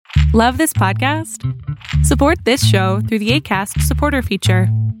Love this podcast? Support this show through the Acast supporter feature.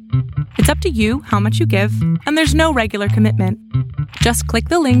 It's up to you how much you give, and there's no regular commitment. Just click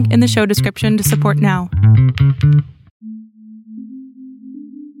the link in the show description to support now.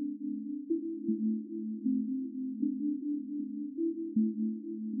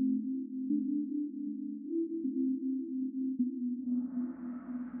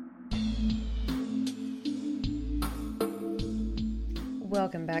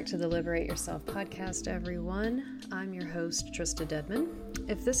 Welcome back to the Liberate Yourself podcast, everyone. I'm your host, Trista Dedman.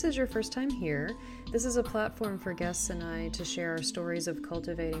 If this is your first time here, this is a platform for guests and I to share our stories of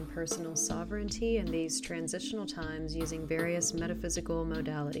cultivating personal sovereignty in these transitional times using various metaphysical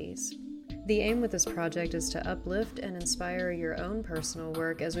modalities. The aim with this project is to uplift and inspire your own personal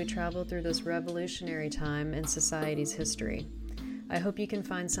work as we travel through this revolutionary time in society's history. I hope you can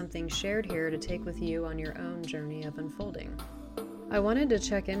find something shared here to take with you on your own journey of unfolding. I wanted to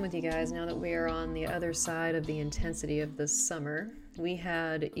check in with you guys now that we are on the other side of the intensity of this summer. We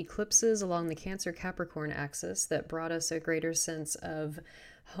had eclipses along the Cancer-Capricorn axis that brought us a greater sense of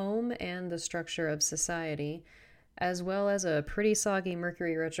home and the structure of society, as well as a pretty soggy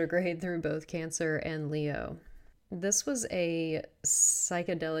Mercury retrograde through both Cancer and Leo. This was a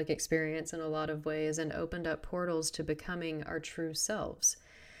psychedelic experience in a lot of ways and opened up portals to becoming our true selves.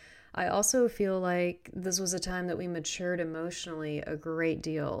 I also feel like this was a time that we matured emotionally a great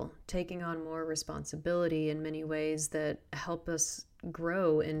deal, taking on more responsibility in many ways that help us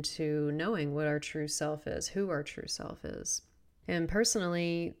grow into knowing what our true self is, who our true self is. And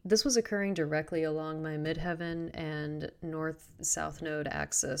personally, this was occurring directly along my midheaven and north-south node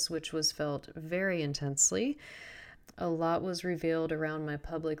axis, which was felt very intensely. A lot was revealed around my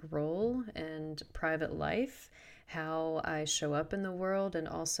public role and private life, how I show up in the world, and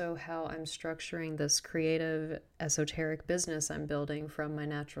also how I'm structuring this creative, esoteric business I'm building from my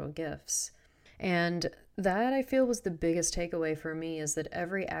natural gifts. And that, I feel, was the biggest takeaway for me, is that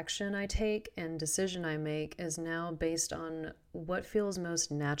every action I take and decision I make is now based on what feels most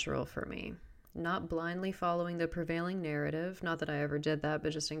natural for me. Not blindly following the prevailing narrative, not that I ever did that,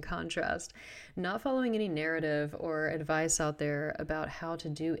 but just in contrast, not following any narrative or advice out there about how to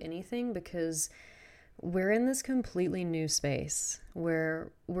do anything, because we're in this completely new space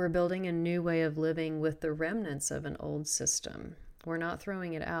where we're building a new way of living with the remnants of an old system. We're not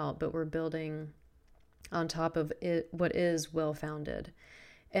throwing it out, but we're building on top of it what is well-founded.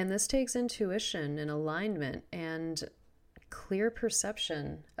 And this takes intuition and alignment and clear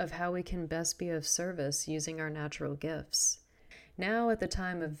perception of how we can best be of service using our natural gifts. Now, at the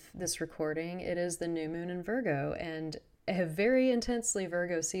time of this recording, it is the new moon in Virgo, and a very intensely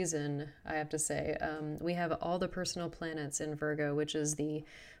Virgo season, I have to say. We have all the personal planets in Virgo, which is the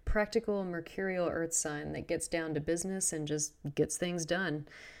practical mercurial earth sign that gets down to business and just gets things done.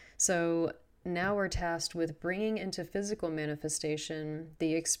 So now we're tasked with bringing into physical manifestation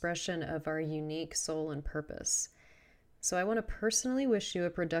the expression of our unique soul and purpose. So I want to personally wish you a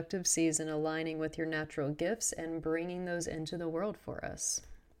productive season aligning with your natural gifts and bringing those into the world for us.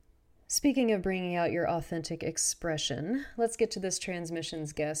 Speaking of bringing out your authentic expression, let's get to this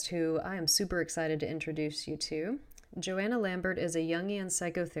transmission's guest, who I am super excited to introduce you to. Joanna Lambert is a Jungian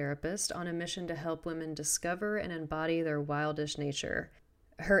psychotherapist on a mission to help women discover and embody their wildish nature.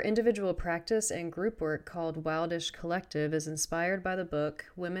 Her individual practice and group work called Wildish Collective is inspired by the book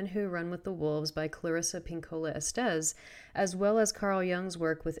Women Who Run with the Wolves by Clarissa Pinkola Estes, as well as Carl Jung's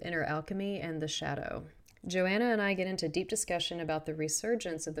work with Inner Alchemy and The Shadow. Joanna and I get into deep discussion about the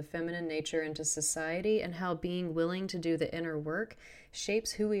resurgence of the feminine nature into society and how being willing to do the inner work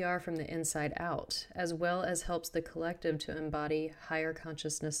shapes who we are from the inside out, as well as helps the collective to embody higher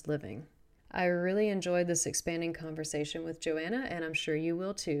consciousness living. I really enjoyed this expanding conversation with Joanna, and I'm sure you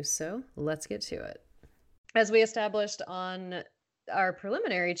will too, so let's get to it. As we established on our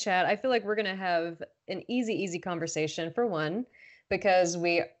preliminary chat, I feel like we're going to have an easy conversation, for one, because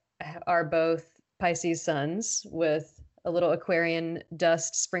we are both Pisces suns with a little Aquarian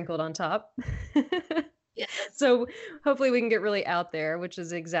dust sprinkled on top. Yes. So hopefully we can get really out there, which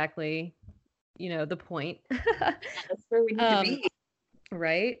is exactly, the point. That's where we need to be.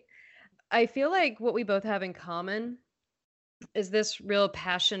 Right? I feel like what we both have in common is this real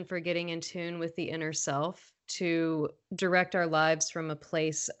passion for getting in tune with the inner self to direct our lives from a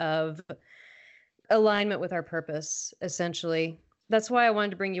place of alignment with our purpose, essentially. That's why I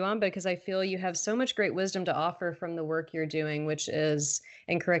wanted to bring you on, because I feel you have so much great wisdom to offer from the work you're doing, which is,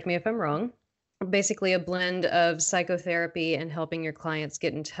 and correct me if I'm wrong, basically a blend of psychotherapy and helping your clients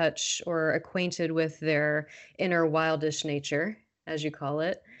get in touch or acquainted with their inner wildish nature, as you call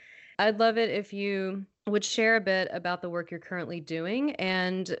it. I'd love it if you would share a bit about the work you're currently doing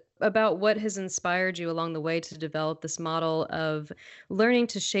and about what has inspired you along the way to develop this model of learning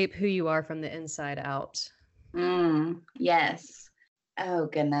to shape who you are from the inside out. Yes. Oh,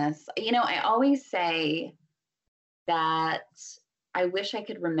 goodness. I always say that I wish I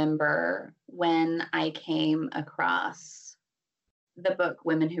could remember when I came across the book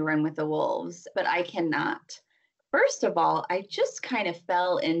Women Who Run with the Wolves, but I cannot. First of all, I just kind of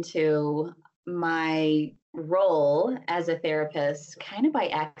fell into my role as a therapist kind of by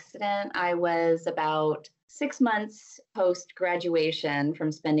accident. I was about 6 months post graduation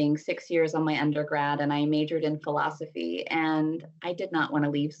from spending 6 years on my undergrad, and I majored in philosophy. And I did not want to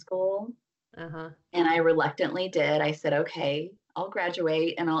leave school. And I reluctantly did. I said, okay, I'll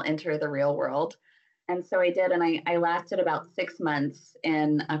graduate and I'll enter the real world. And so I did. And I lasted about 6 months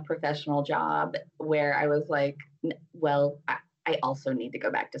in a professional job where I was like, well, I also need to go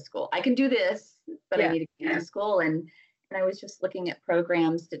back to school. I can do this, but I need to go back to school. And I was just looking at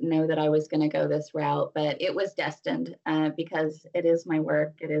programs, didn't know that I was going to go this route, but it was destined because it is my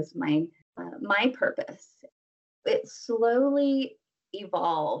work. It is my purpose. It slowly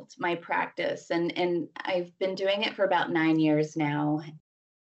evolved my practice, and I've been doing it for about 9 years now.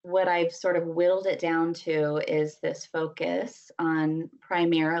 What I've sort of whittled it down to is this focus on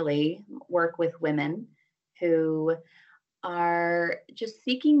primarily work with women who are just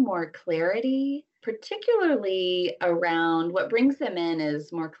seeking more clarity, particularly around what brings them in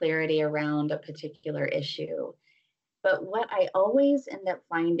is more clarity around a particular issue. But what I always end up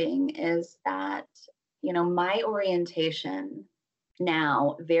finding is that, my orientation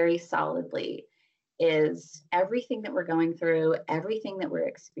now very solidly is everything that we're going through, everything that we're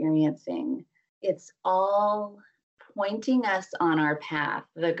experiencing, it's all pointing us on our path,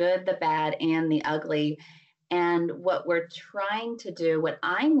 the good, the bad, and the ugly. And what we're trying to do, what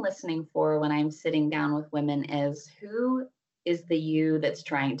I'm listening for when I'm sitting down with women is who is the you that's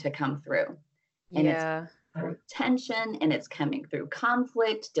trying to come through? And it's through tension, and it's coming through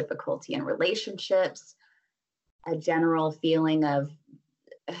conflict, difficulty in relationships, a general feeling of,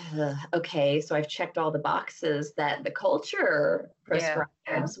 okay, so I've checked all the boxes that the culture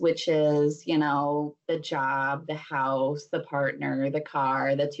prescribes, which is, the job, the house, the partner, the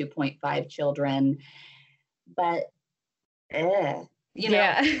car, the 2.5 children. But,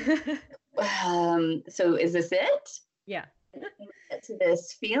 so is this it? Yeah. To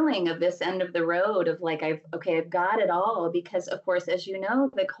this feeling of this end of the road of like, I've got it all, because of course, as you know,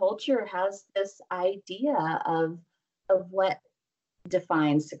 the culture has this idea of what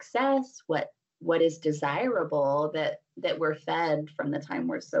defines success, what is desirable, that we're fed from the time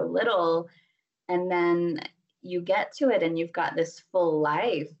we're so little. And then you get to it and you've got this full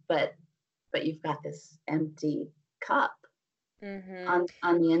life, but you've got this empty cup on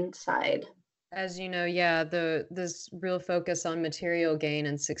the inside. As you know, this real focus on material gain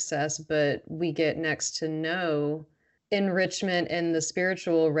and success, but we get next to no enrichment in the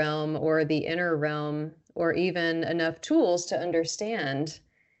spiritual realm or the inner realm, or even enough tools to understand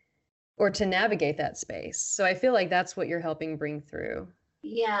or to navigate that space. So I feel like that's what you're helping bring through.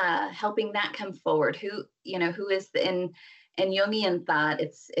 Yeah, helping that come forward. Who is in Jungian thought,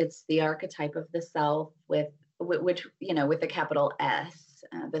 it's the archetype of the self with a capital S,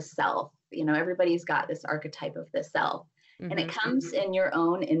 the self. Everybody's got this archetype of the self, and it comes in your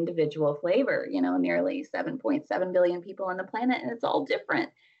own individual flavor. Nearly 7.7 billion people on the planet, and it's all different.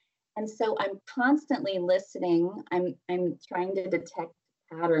 And so I'm constantly listening. I'm trying to detect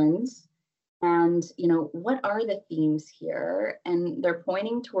patterns, and what are the themes here? And they're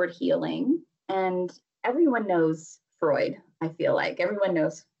pointing toward healing. And everyone knows Freud. I feel like everyone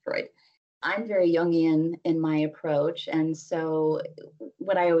knows Freud. I'm very Jungian in my approach. And so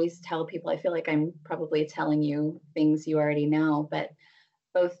what I always tell people, I feel like I'm probably telling you things you already know, but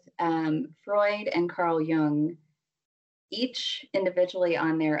both Freud and Carl Jung, each individually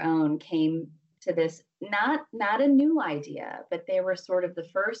on their own, came to this, not a new idea, but they were sort of the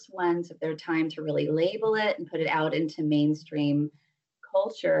first ones of their time to really label it and put it out into mainstream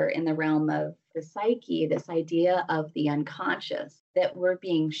culture in the realm of the psyche, this idea of the unconscious, that we're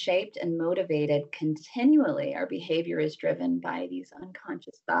being shaped and motivated continually. Our behavior is driven by these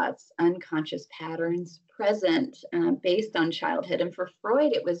unconscious thoughts, unconscious patterns present based on childhood. And for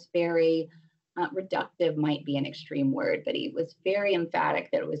Freud, it was very reductive, might be an extreme word, but he was very emphatic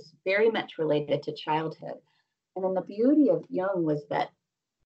that it was very much related to childhood. And then the beauty of Jung was that,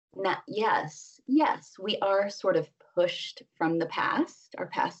 yes, we are sort of pushed from the past, our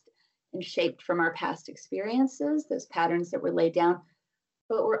past, and shaped from our past experiences, those patterns that were laid down,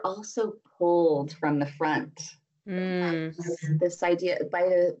 but we're also pulled from the front. This idea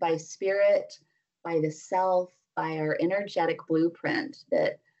by spirit, by the self, by our energetic blueprint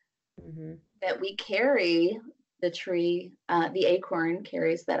that Mm-hmm. that we carry. The tree, the acorn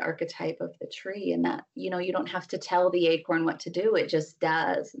carries that archetype of the tree, and that, you know, you don't have to tell the acorn what to do, it just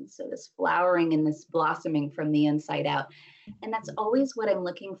does. And so this flowering and this blossoming from the inside out. And that's always what I'm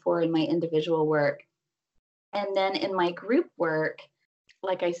looking for in my individual work. And then in my group work,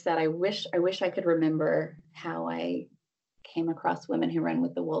 like I said, I wish I could remember how I came across Women Who Run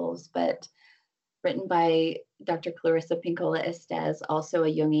with the Wolves, but written by Dr. Clarissa Pinkola Estes, also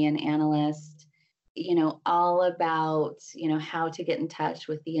a Jungian analyst, you know, all about, you know, how to get in touch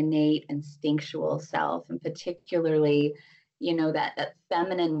with the innate instinctual self, and particularly, you know, that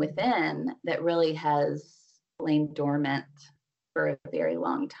feminine within that really has lain dormant for a very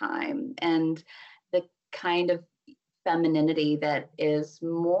long time. And the kind of femininity that is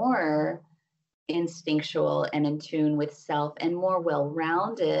more instinctual and in tune with self and more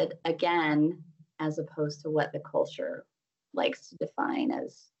well-rounded, again, as opposed to what the culture likes to define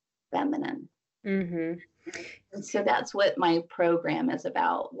as feminine. Mm-hmm. And so that's what my program is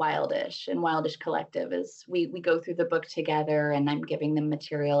about, Wildish. And Wildish Collective is we go through the book together, and I'm giving them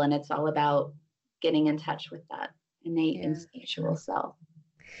material, and it's all about getting in touch with that innate instinctual self.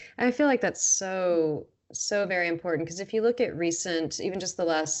 I feel like that's so very important, because if you look at recent, even just the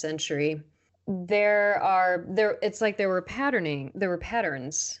last century, it's like there were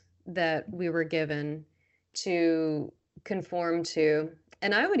patterns that we were given to conform to.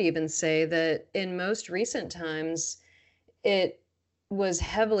 And I would even say that in most recent times, it was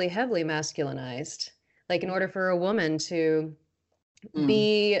heavily masculinized. Like, in order for a woman to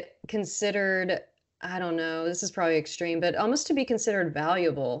be considered, I don't know, this is probably extreme, but almost to be considered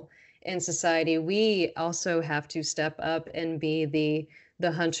valuable in society, we also have to step up and be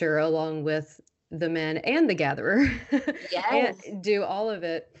the hunter along with the men and the gatherer. Yes. And do all of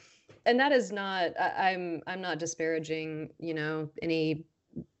it. And that is not, I'm not disparaging, you know, any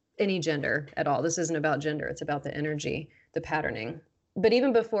gender at all. This isn't about gender. It's about the energy, the patterning. But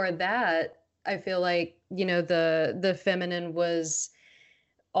even before that, I feel like, you know, the feminine was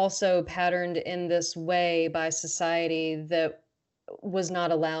also patterned in this way by society that was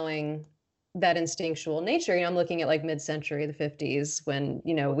not allowing that instinctual nature. You know, I'm looking at like mid-century, the 50s, when,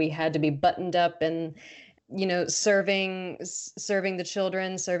 you know, we had to be buttoned up and, you know, serving the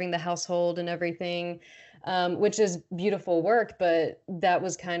children, serving the household and everything, which is beautiful work, but that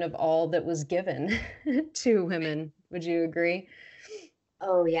was kind of all that was given to women. Would you agree?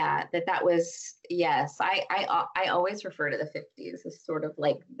 Oh yeah, that was, yes. I always refer to the 50s as sort of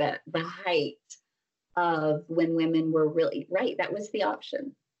like the height of when women were really right. That was the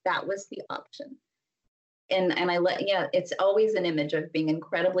option. And it's always an image of being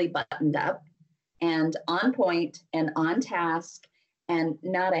incredibly buttoned up and on point and on task and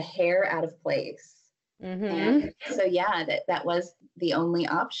not a hair out of place. Mm-hmm. And so yeah, that was the only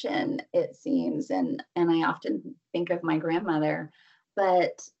option, it seems. And I often think of my grandmother.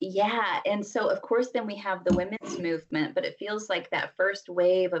 But yeah, and so of course then we have the women's movement, but it feels like that first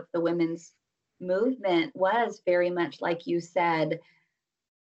wave of the women's movement was very much like you said,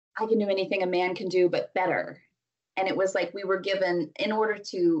 I can do anything a man can do, but better. And it was like we were given, in order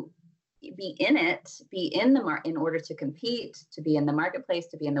to be in it, in order to compete, to be in the marketplace,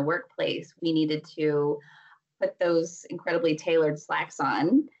 to be in the workplace, we needed to put those incredibly tailored slacks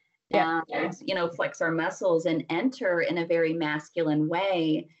on. And, you know, flex our muscles and enter in a very masculine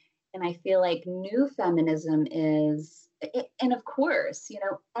way. And I feel like new feminism is, and of course, you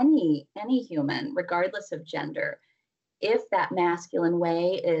know, any human, regardless of gender, if that masculine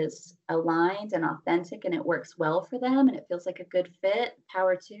way is aligned and authentic and it works well for them and it feels like a good fit,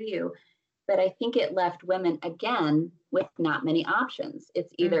 power to you. But I think it left women, again, with not many options.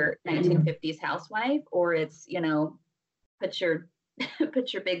 It's either 1950s housewife, or it's, you know, put your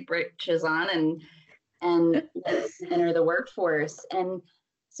big britches on and let's enter the workforce. And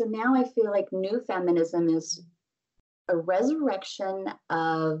so now I feel like new feminism is a resurrection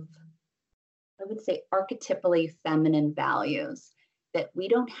of, I would say, archetypally feminine values, that we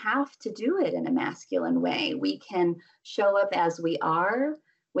don't have to do it in a masculine way. We can show up as we are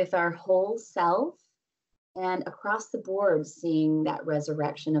with our whole self, and across the board seeing that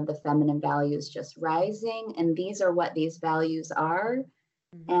resurrection of the feminine values just rising. And these are what these values are.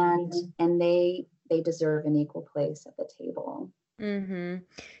 And they deserve an equal place at the table. Mm-hmm.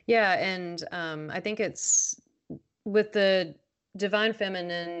 Yeah. And I think it's with the divine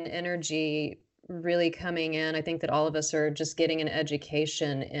feminine energy really coming in, I think that all of us are just getting an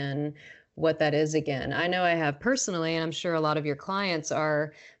education in what that is again. I know I have personally, and I'm sure a lot of your clients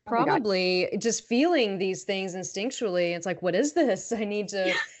are probably just feeling these things instinctually. It's like, what is this? I need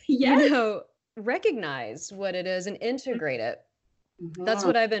to, you know, recognize what it is and integrate it. That's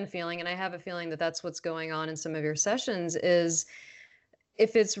what I've been feeling. And I have a feeling that that's what's going on in some of your sessions is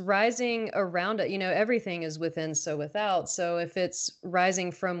if it's rising around it, everything is within, so without. So if it's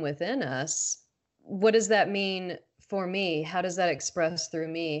rising from within us, what does that mean for me? How does that express through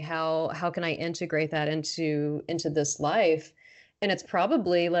me? How can I integrate that into this life? And it's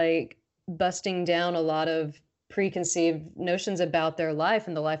probably like busting down a lot of preconceived notions about their life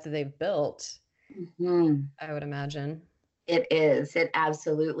and the life that they've built. I would imagine. It is. It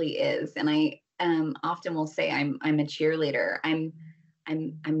absolutely is. And I often will say I'm a cheerleader. I'm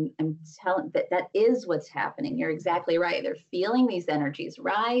telling that is what's happening. You're exactly right. They're feeling these energies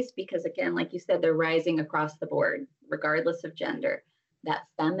rise because, again, like you said, they're rising across the board, regardless of gender. That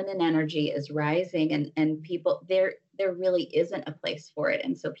feminine energy is rising, and people there really isn't a place for it,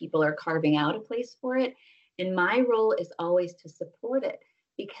 and so people are carving out a place for it. And my role is always to support it,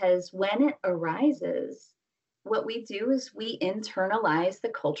 because when it arises, what we do is we internalize the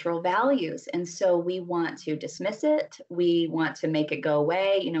cultural values. And so we want to dismiss it. We want to make it go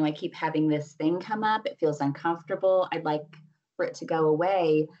away. I keep having this thing come up. It feels uncomfortable. I'd like for it to go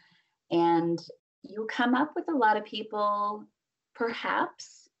away. And you come up with a lot of people,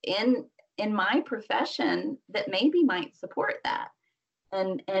 perhaps in my profession, that maybe might support that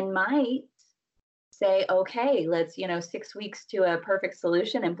and might say, okay, let's, 6 weeks to a perfect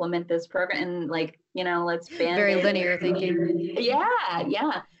solution, implement this program, and let's band very linear thinking.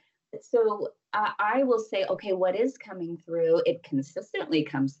 Yeah. So I will say, okay, what is coming through? It consistently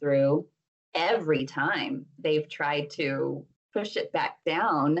comes through every time they've tried to push it back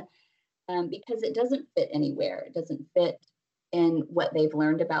down, because it doesn't fit anywhere. It doesn't fit in what they've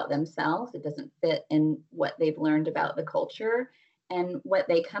learned about themselves. It doesn't fit in what they've learned about the culture. And what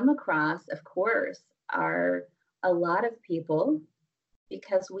they come across, of course, are a lot of people,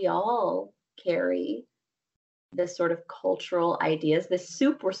 because we all carry this sort of cultural ideas, this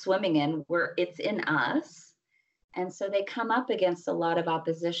soup we're swimming in, where it's in us. And so they come up against a lot of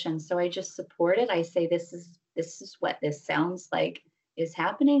opposition. So I just support it. I say, this is what this sounds like is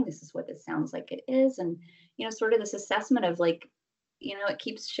happening. This is what this sounds like it is. And, sort of this assessment of it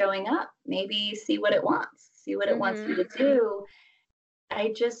keeps showing up. Maybe see what it wants you to do.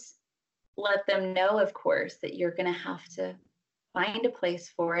 I just let them know, of course, that you're going to have to find a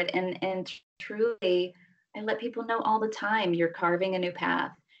place for it. And truly, I let people know all the time, you're carving a new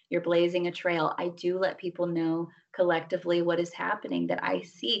path, you're blazing a trail. I do let people know collectively what is happening, that I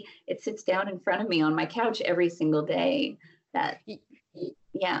see. It sits down in front of me on my couch every single day.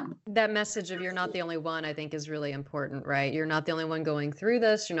 That message of you're not the only one, I think, is really important, right? You're not the only one going through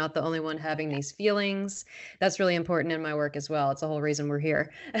this. You're not the only one having these feelings. That's really important in my work as well. It's the whole reason we're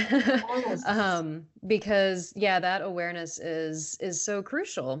here. Yes. Because that awareness is so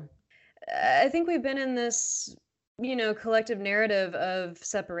crucial. I think we've been in this, collective narrative of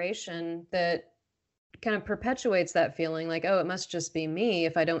separation that kind of perpetuates that feeling like, oh, it must just be me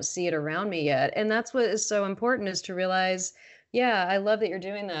if I don't see it around me yet. And that's what is so important, is to realize, I love that you're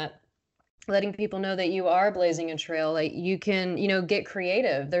doing that. Letting people know that you are blazing a trail. Like, you can, get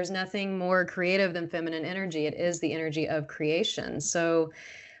creative. There's nothing more creative than feminine energy. It is the energy of creation. So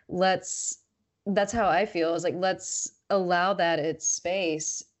that's how I feel, is like, let's allow that its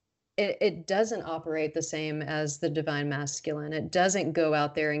space. It doesn't operate the same as the divine masculine. It doesn't go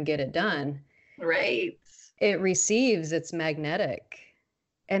out there and get it done. Right. It receives, it's magnetic.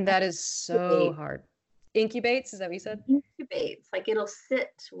 And that is so hard. Incubates, is that what you said? Incubates, like it'll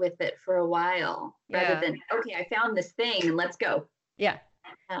sit with it for a while rather than, okay, I found this thing and let's go. Yeah.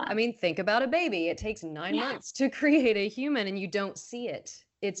 I mean, think about a baby. It takes 9 months to create a human, and you don't see it.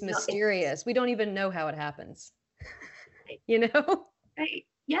 It's mysterious. We don't even know how it happens. Right.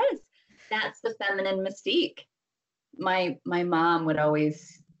 Yes. That's the feminine mystique. My mom would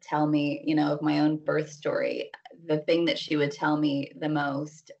always tell me, of my own birth story. The thing that she would tell me the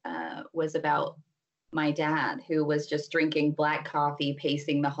most was about my dad, who was just drinking black coffee,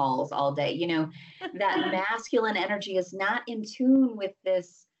 pacing the halls all day. That masculine energy is not in tune with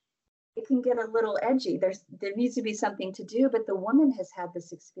this. It can get a little edgy. There needs to be something to do, but the woman has had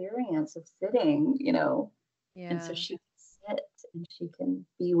this experience of sitting, and so she can sit and she can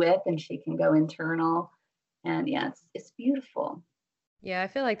be with, and she can go internal. And it's beautiful. Yeah, I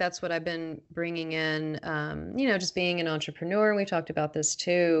feel like that's what I've been bringing in, just being an entrepreneur. We talked about this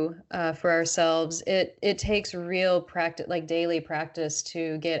too, for ourselves. It takes real practice, like daily practice,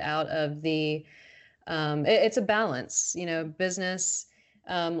 to get out of the, it's a balance, business,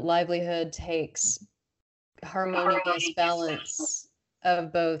 livelihood takes harmonious balance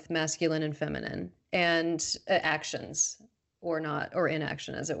of both masculine and feminine, and actions or not, or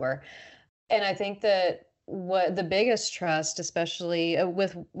inaction, as it were. And I think that what the biggest trust, especially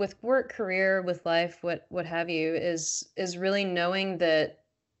with work, career, with life, what have you, is really knowing that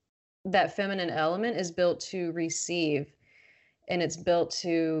that feminine element is built to receive, and it's built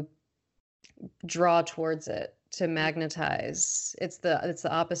to draw towards it, to magnetize. It's the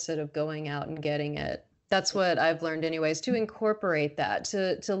opposite of going out and getting it. That's what I've learned anyways, to incorporate that,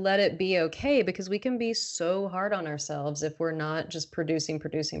 to let it be okay, because we can be so hard on ourselves if we're not just producing.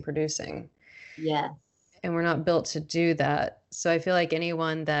 Yes. And we're not built to do that. So I feel like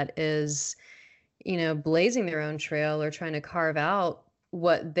anyone that is, blazing their own trail or trying to carve out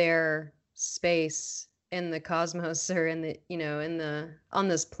what their space in the cosmos or in the on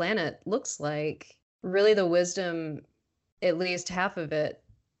this planet looks like, really the wisdom, at least half of it,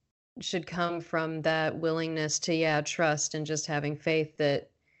 should come from that willingness to trust and just having faith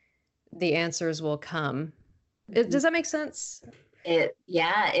that the answers will come. Does that make sense? It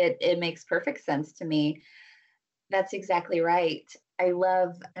makes perfect sense to me. That's exactly right. I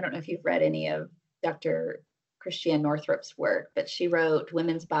don't know if you've read any of Dr. Christiane Northrup's work, but she wrote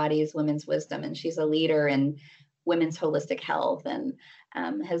Women's Bodies, Women's Wisdom, and she's a leader in women's holistic health and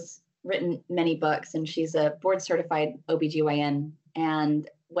has written many books, and she's a board certified OBGYN. And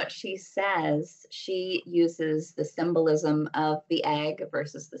what she says, she uses the symbolism of the egg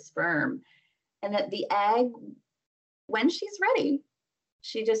versus the sperm, and that the egg, when she's ready,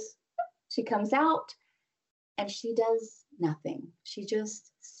 she comes out and she does nothing. She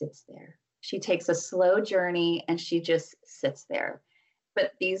just sits there. She takes a slow journey and she just sits there.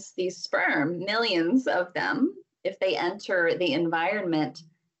 But these sperm, millions of them, if they enter the environment,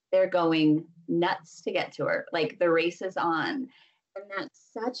 they're going nuts to get to her. Like the race is on. And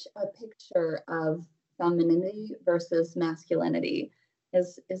that's such a picture of femininity versus masculinity,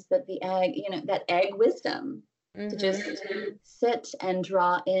 is that the egg, that egg wisdom, to just sit and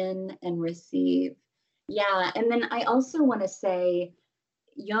draw in and receive. Yeah. And then I also want to say,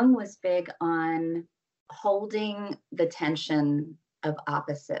 Jung was big on holding the tension of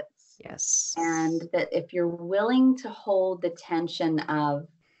opposites. Yes. And that if you're willing to hold the tension of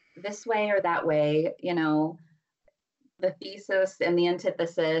this way or that way, the thesis and the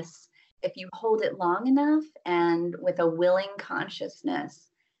antithesis, if you hold it long enough and with a willing consciousness,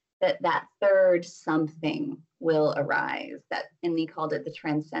 that third something will arise, and he called it the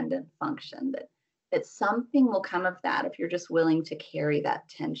transcendent function, that something will come of that if you're just willing to carry that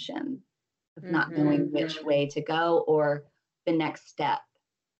tension of not knowing which way to go or the next step.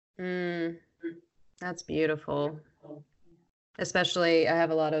 That's beautiful. Especially,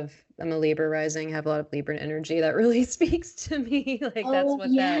 I'm a Libra rising, I have a lot of Libra energy. That really speaks to me. Like that's what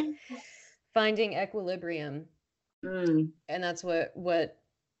that finding equilibrium. And that's what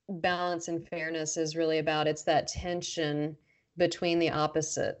balance and fairness is really about. It's that tension between the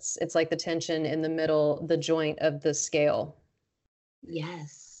opposites. It's like the tension in the middle, the joint of the scale.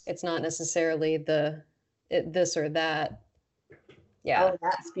 Yes. It's not necessarily this or that. Yeah. Oh,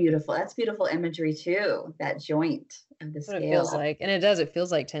 that's beautiful. That's beautiful imagery too. That joint of the scale. What it feels like. And it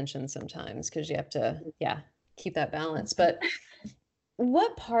feels like tension sometimes because you have to, keep that balance. But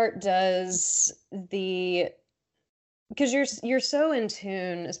what part does because you're so in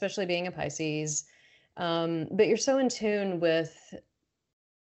tune, especially being a Pisces, but you're so in tune with,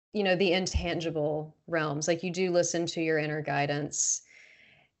 the intangible realms. Like you do listen to your inner guidance.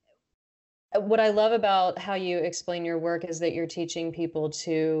 What I love about how you explain your work is that you're teaching people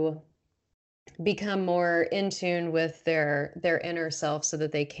to become more in tune with their inner self so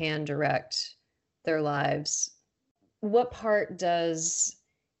that they can direct their lives. What part does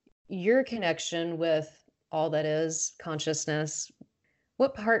your connection with all that is consciousness,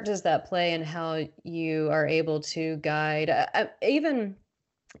 what part does that play in how you are able to guide, even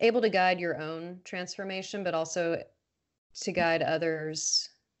able to guide your own transformation, but also to guide others,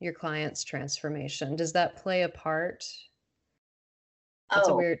 your clients' transformation? Does that play a part? That's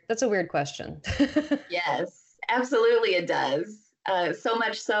a weird question. Yes, absolutely it does. So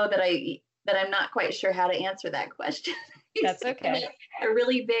much so that I'm not quite sure how to answer that question. That's okay. A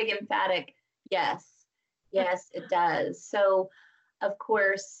really big emphatic yes. Yes, it does. So, of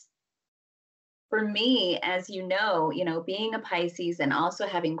course, for me, as you know, being a Pisces and also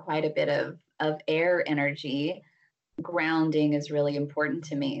having quite a bit of air energy, grounding is really important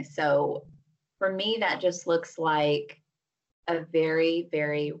to me. So for me, that just looks like a very,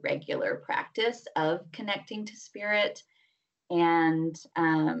 very regular practice of connecting to spirit and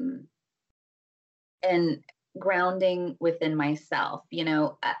grounding within myself,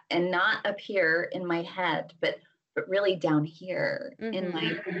 and not up here in my head, but really down here in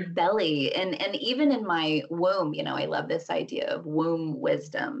my belly and even in my womb. I love this idea of womb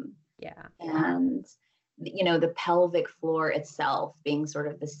wisdom. Yeah. And, the pelvic floor itself being sort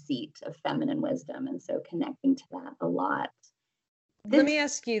of the seat of feminine wisdom. And so connecting to that a lot. Let me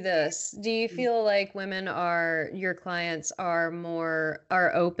ask you this. Do you feel like your clients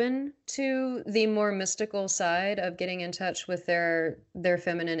are open to the more mystical side of getting in touch with their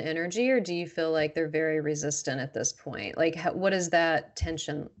feminine energy, or do you feel like they're very resistant at this point? Like, what does that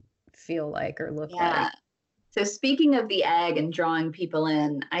tension feel like or look like? So speaking of the egg and drawing people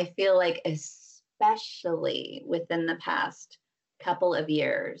in, I feel like especially within the past couple of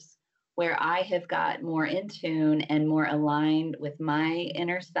years, where I have got more in tune and more aligned with my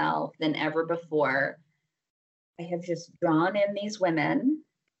inner self than ever before, I have just drawn in these women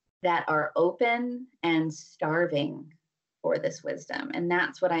that are open and starving for this wisdom. And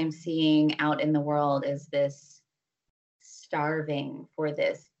that's what I'm seeing out in the world, is this starving for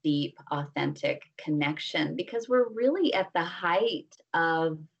this deep, authentic connection, because we're really at the height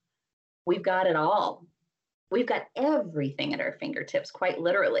of, we've got it all. We've got everything at our fingertips, quite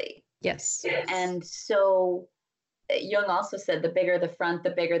literally. Yes. And so Jung also said, the bigger the front,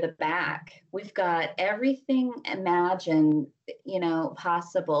 the bigger the back. We've got everything imagined,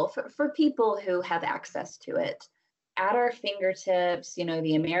 possible for people who have access to it at our fingertips,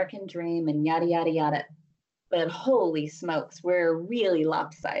 the American dream and yada, yada, yada. But holy smokes, we're really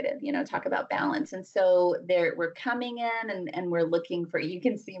lopsided, talk about balance. And so we're coming in and we're looking for, you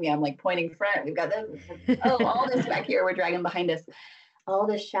can see me, I'm like pointing front. We've got this, all this back here, we're dragging behind us, all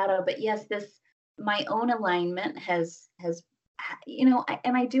this shadow. But yes, my own alignment has,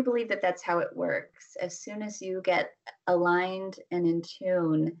 and I do believe that that's how it works. As soon as you get aligned and in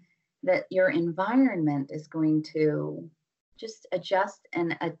tune, that your environment is going to just adjust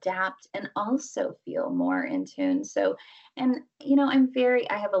and adapt and also feel more in tune. So, and,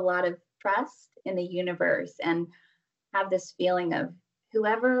 I have a lot of trust in the universe and have this feeling of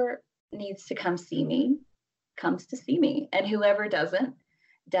whoever needs to come see me comes to see me, and whoever doesn't.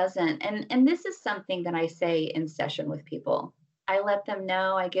 And this is something that I say in session with people. I let them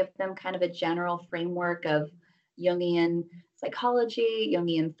know, I give them kind of a general framework of Jungian psychology,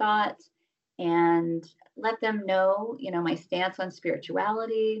 Jungian thought, and let them know, my stance on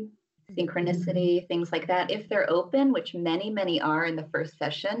spirituality, synchronicity, things like that. If they're open, which many, many are in the first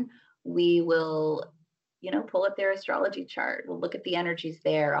session, we will, pull up their astrology chart. We'll look at the energies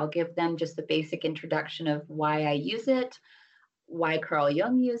there. I'll give them just the basic introduction of why I use it, why Carl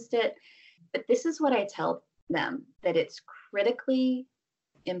Jung used it. But this is what I tell them, that it's critically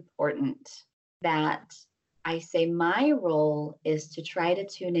important that I say my role is to try to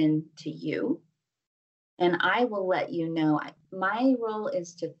tune in to you. And I will let you know, my role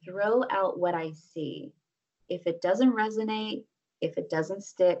is to throw out what I see. If it doesn't resonate, if it doesn't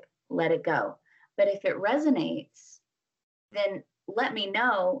stick, let it go. But if it resonates, then let me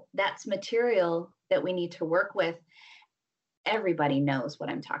know that's material that we need to work with. Everybody knows what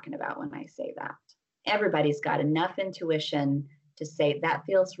I'm talking about when I say that. Everybody's got enough intuition to say that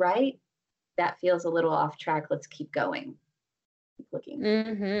feels right. That feels a little off track. Let's keep going. Keep looking.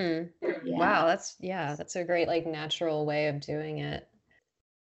 Mm-hmm. Yeah. Wow. That's a great, natural way of doing it.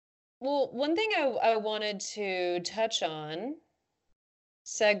 Well, one thing I wanted to touch on,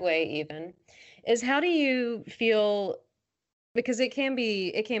 segue even, is how do you feel, because it can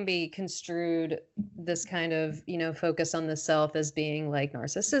be construed, this kind of, focus on the self, as being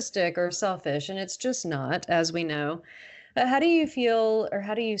narcissistic or selfish, and it's just not, as we know. How do you feel, or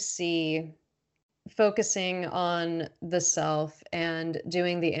how do you see focusing on the self and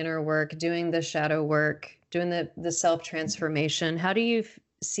doing the inner work, doing the shadow work, doing the self transformation? How do you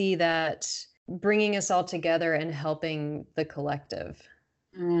see that bringing us all together and helping the collective?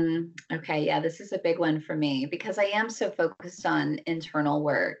 Okay. Yeah, this is a big one for me, because I am so focused on internal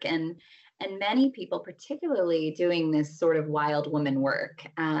work, and many people, particularly doing this sort of wild woman work,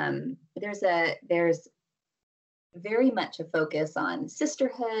 there's very much a focus on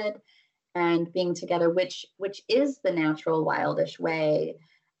sisterhood and being together, which is the natural wildish way,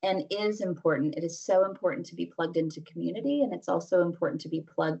 and is important. It is so important to be plugged into community, and it's also important to be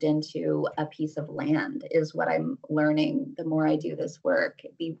plugged into a piece of land, is what I'm learning the more I do this work.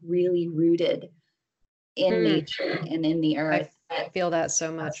 Be really rooted in nature and in the earth. I feel that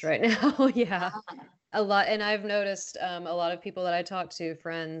so much right now. Yeah. A lot. And I've noticed a lot of people that I talk to,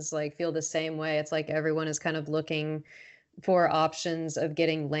 friends, feel the same way. It's like everyone is kind of looking for options of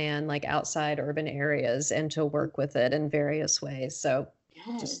getting land outside urban areas, and to work with it in various ways. So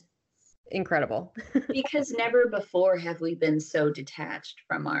just incredible. Because never before have we been so detached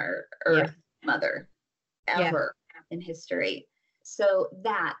from our earth mother, ever in history. So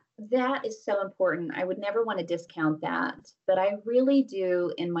that is so important. I would never want to discount that, but I really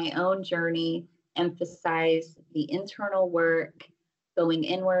do in my own journey emphasize the internal work, going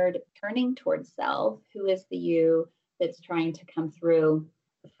inward, turning towards self. Who is the you that's trying to come through?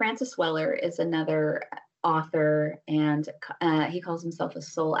 Francis Weller is another author, and he calls himself a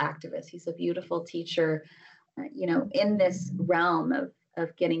soul activist. He's a beautiful teacher, in this realm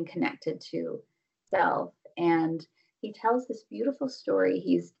of getting connected to self. And he tells this beautiful story.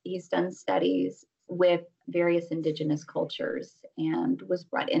 He's done studies with various indigenous cultures and was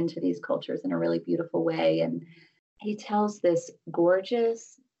brought into these cultures in a really beautiful way. And he tells this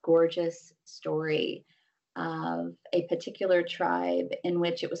gorgeous, gorgeous story of a particular tribe in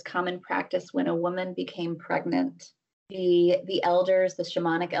which it was common practice when a woman became pregnant. The elders, the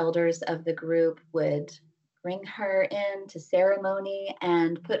shamanic elders of the group would bring her into ceremony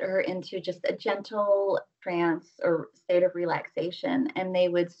and put her into just a gentle trance or state of relaxation. And they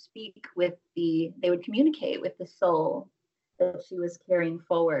would communicate with the soul that she was carrying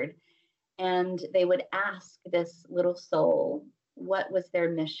forward. And they would ask this little soul, what was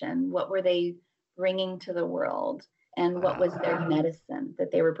their mission? What were they bringing to the world? And what was their medicine that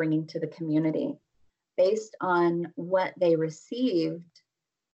they were bringing to the community? Based on what they received,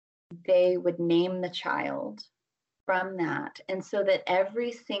 they would name the child from that. And so that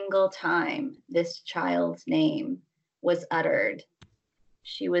every single time this child's name was uttered,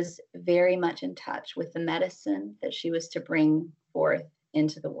 she was very much in touch with the medicine that she was to bring forth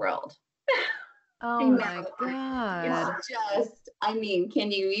into the world. Oh my God. It's just,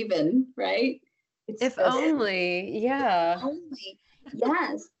 can you even, right? If only, yeah. Only,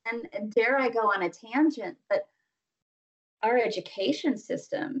 yes. And dare I go on a tangent, but our education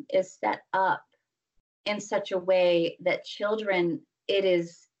system is set up in such a way that children, it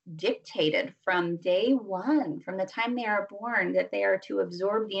is dictated from day one, from the time they are born, that they are to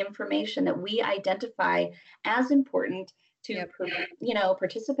absorb the information that we identify as important to,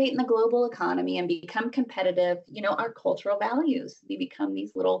 participate in the global economy and become competitive. Our cultural values, they become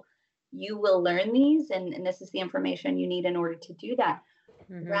these little, you will learn these, and this is the information you need in order to do that.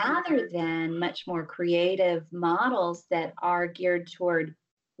 Mm-hmm. Rather than much more creative models that are geared toward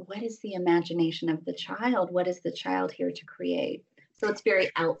what is the imagination of the child? What is the child here to create? So it's very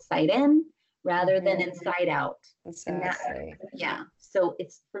outside in rather than inside out. Exactly. So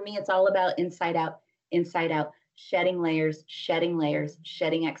for me, it's all about inside out, shedding layers,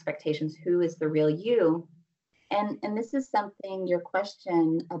 shedding expectations. Who is the real you? And this is something, your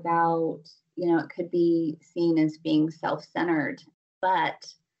question about, it could be seen as being self-centered.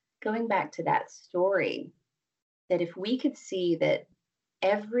 But going back to that story, that if we could see that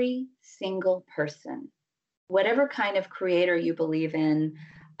every single person, whatever kind of creator you believe in,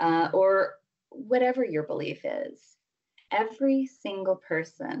 or whatever your belief is, every single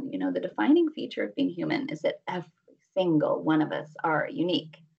person, the defining feature of being human is that every single one of us are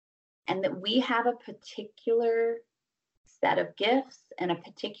unique, and that we have a particular set of gifts and a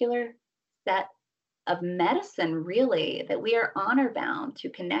particular set of medicine, really, that we are honor bound to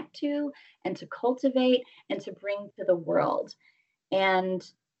connect to and to cultivate and to bring to the world. And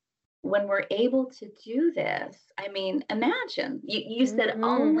when we're able to do this, imagine, you said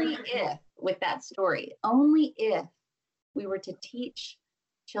only if, with that story, only if we were to teach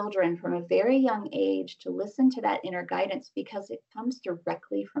children from a very young age to listen to that inner guidance, because it comes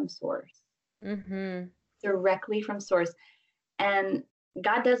directly from source. Mm-hmm. Directly from source. And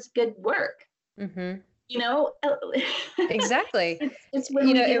God does good work. Mm-hmm. Exactly. It's when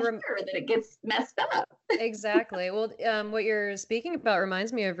we get here that it gets messed up. Exactly. Well, what you're speaking about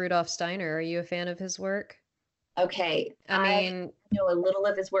reminds me of Rudolf Steiner. Are you a fan of his work? Okay. I know a little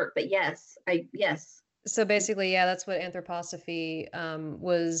of his work, but yes. So basically, that's what anthroposophy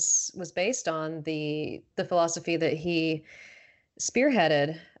was based on, the philosophy that he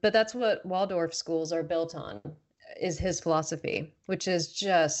spearheaded. But that's what Waldorf schools are built on, is his philosophy, which is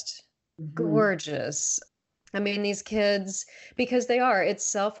just gorgeous. These kids, because it's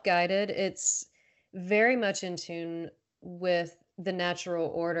self-guided, it's very much in tune with the natural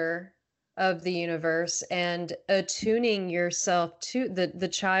order of the universe, and attuning yourself to the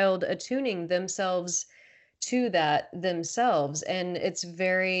child, attuning themselves to that themselves. And it's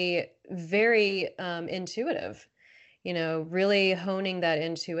very, very intuitive, really honing that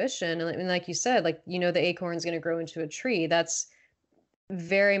intuition. And like you said, the acorn's going to grow into a tree. That's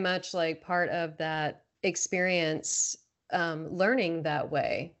very much like part of that experience. Learning that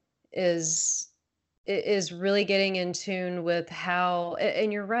way is really getting in tune with how,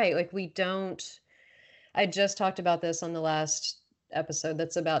 and you're right, I just talked about this on the last episode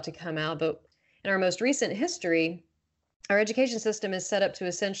that's about to come out, but in our most recent history, our education system is set up to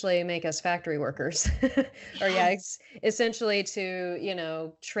essentially make us factory workers or essentially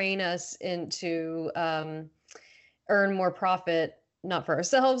to, train us into earn more profit, not for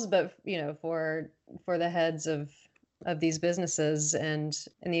ourselves, but, for the heads of these businesses and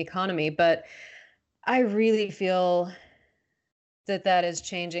in the economy. But I really feel that is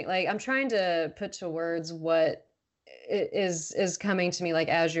changing. Like, I'm trying to put to words what is coming to me, like,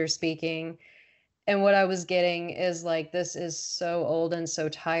 as you're speaking. And what I was getting is like, this is so old and so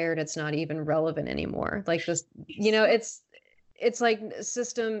tired, it's not even relevant anymore. Like this, it's like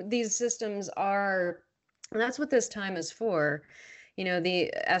these systems are, and that's what this time is for.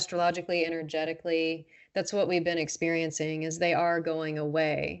 The astrologically, energetically, that's what we've been experiencing, is they are going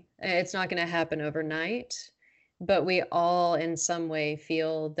away. It's not going to happen overnight, but we all in some way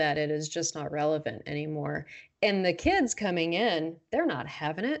feel that it is just not relevant anymore. And the kids coming in, they're not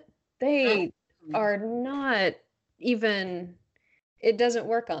having it. They are not even, it doesn't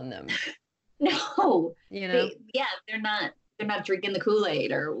work on them. No, they're not drinking the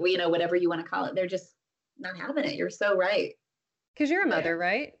Kool-Aid or, whatever you want to call it. They're just not having it. You're so right. Because you're a mother,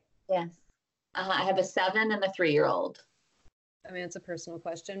 right? Yes. I have a 7 and a 3-year-old. I mean, it's a personal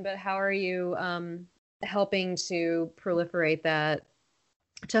question, but how are you helping to proliferate that,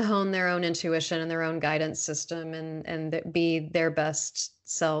 to hone their own intuition and their own guidance system and be their best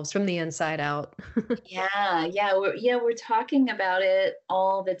selves from the inside out? We're talking about it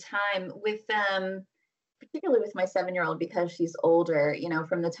all the time with particularly with my 7-year-old, because she's older.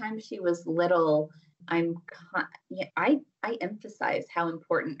 From the time she was little, I emphasize how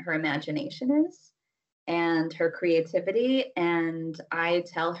important her imagination is and her creativity, and I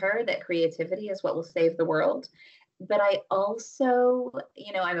tell her that creativity is what will save the world. But I also,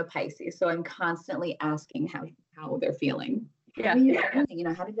 I'm a Pisces, so I'm constantly asking how they're feeling. How are you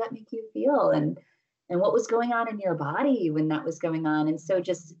feeling? How did that make you feel? And what was going on in your body when that was going on? And so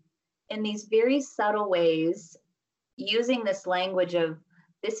just in these very subtle ways, using this language of,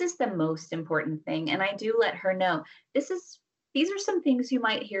 this is the most important thing. And I do let her know, these are some things you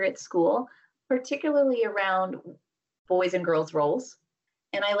might hear at school, particularly around boys and girls roles.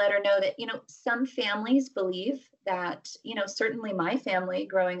 And I let her know that, some families believe that, certainly my family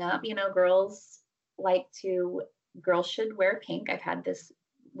growing up, girls should wear pink. I've had this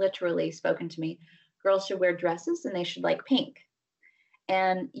literally spoken to me. Girls should wear dresses and they should like pink.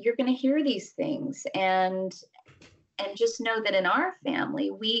 And you're going to hear these things and just know that in our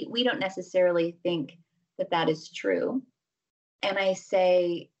family, we don't necessarily think that is true. And I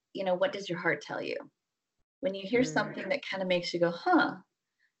say, what does your heart tell you? When you hear something that kind of makes you go,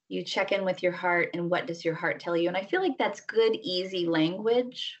 you check in with your heart, and what does your heart tell you? And I feel like that's good, easy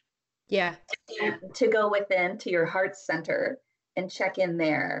language. Yeah. To go within to your heart center and check in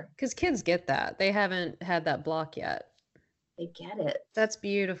there. Because kids get that. They haven't had that block yet. They get it. That's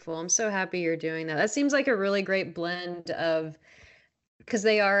beautiful. I'm so happy you're doing that. That seems like a really great blend of, because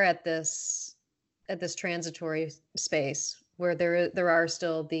they are at this transitory space where there are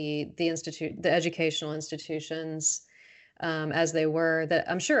still the educational institutions as they were, that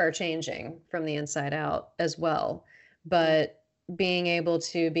I'm sure are changing from the inside out as well. But being able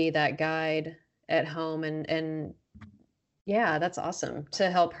to be that guide at home and that's awesome, to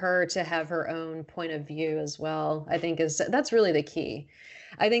help her to have her own point of view as well, I think that's really the key.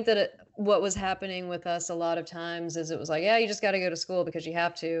 I think that what was happening with us a lot of times is it was like, you just got to go to school because you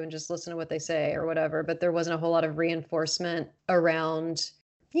have to and just listen to what they say or whatever. But there wasn't a whole lot of reinforcement around,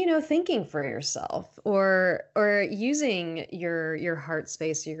 thinking for yourself or using your heart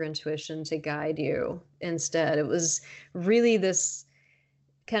space, your intuition to guide you. Instead, it was really this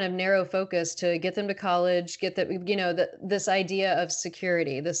kind of narrow focus to get them to college, get this idea of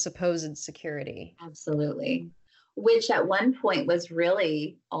security, the supposed security. Absolutely. Which at one point was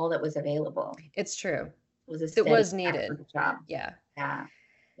really all that was available. It's true. It was needed. Job. Yeah.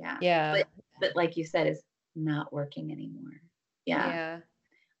 But like you said, is not working anymore. Yeah.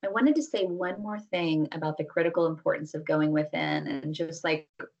 I wanted to say one more thing about the critical importance of going within, and just like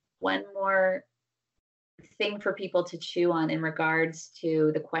one more thing for people to chew on in regards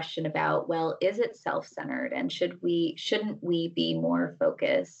to the question about, well, is it self-centered, and shouldn't we be more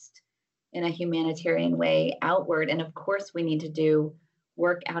focused in a humanitarian way outward? And of course we need to do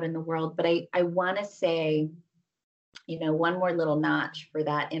work out in the world, but I want to say, one more little notch for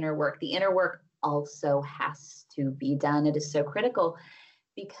that inner work. The inner work also has to be done. It is so critical,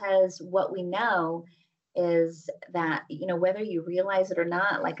 because what we know is that, whether you realize it or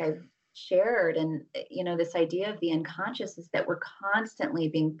not, like I've shared, and, this idea of the unconscious is that we're constantly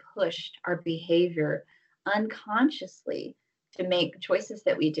being pushed, our behavior unconsciously, to make choices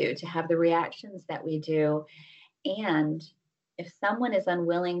that we do, to have the reactions that we do. And if someone is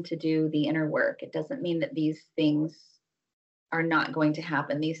unwilling to do the inner work, it doesn't mean that these things are not going to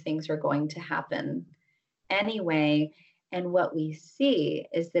happen. These things are going to happen anyway. And what we see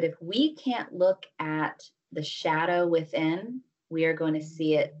is that if we can't look at the shadow within, we are going to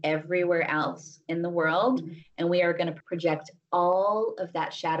see it everywhere else in the world. And we are going to project all of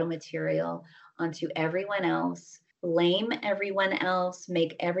that shadow material onto everyone else, blame everyone else,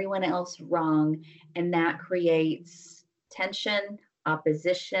 make everyone else wrong. And that creates tension,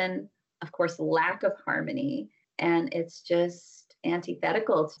 opposition, of course, lack of harmony. And it's just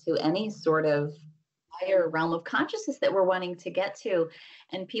antithetical to any sort of higher realm of consciousness that we're wanting to get to.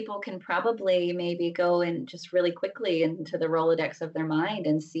 And people can probably maybe go and just really quickly into the Rolodex of their mind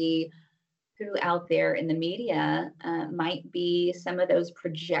and see who out there in the media might be some of those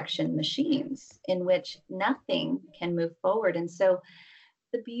projection machines in which nothing can move forward. And so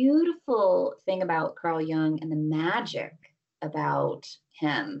the beautiful thing about Carl Jung and the magic about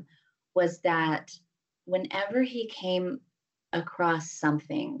him was that whenever he came across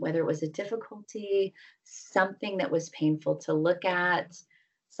something, whether it was a difficulty, something that was painful to look at,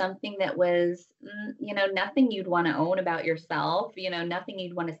 something that was, nothing you'd want to own about yourself, nothing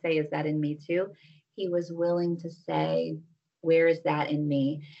you'd want to say, is that in me too? He was willing to say, where is that in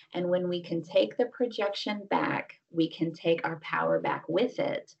me? And when we can take the projection back, we can take our power back with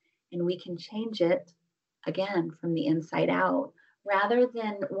it, and we can change it again from the inside out, rather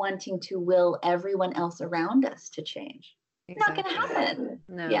than wanting to will everyone else around us to change. Exactly. It's not going to happen.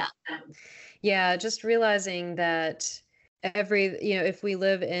 No. Yeah. Just realizing that if we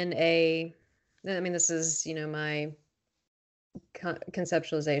live in this is, my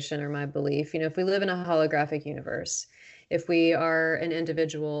conceptualization or my belief, if we live in a holographic universe, if we are an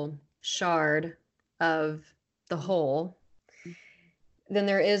individual shard of the whole, then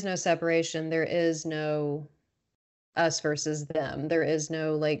there is no separation. There is no us versus them. There is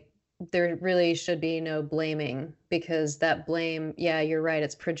no there really should be no blaming, because that blame, yeah, you're right,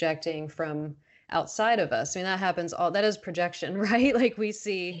 it's projecting from outside of us. I mean, that is projection, right? Like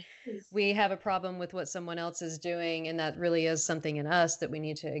we have a problem with what someone else is doing, and that really is something in us that we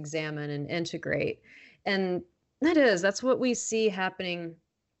need to examine and integrate. And that's what we see happening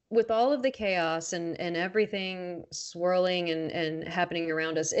with all of the chaos and everything swirling and happening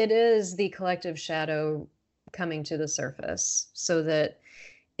around us. It is the collective shadow coming to the surface so that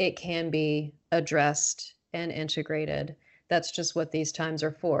it can be addressed and integrated. That's just what these times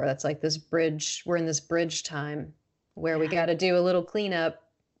are for. That's like this bridge. We're in this bridge time where we got to do a little cleanup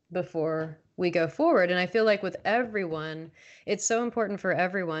before we go forward. And I feel like with everyone, it's so important for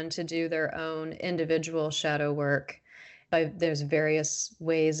everyone to do their own individual shadow work. There's various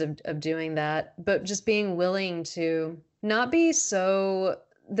ways of doing that, but just being willing to not be so...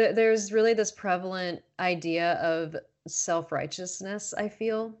 There's really this prevalent idea of self-righteousness, I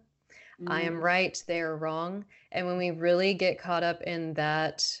feel. I am right, they are wrong. And when we really get caught up in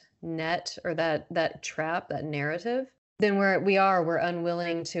that net or that trap, that narrative, then we're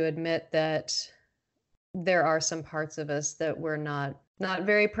unwilling to admit that there are some parts of us that we're not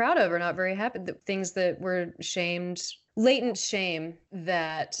very proud of or not very happy, things that we're shamed, latent shame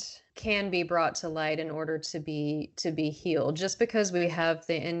that can be brought to light in order to be healed. Just because we have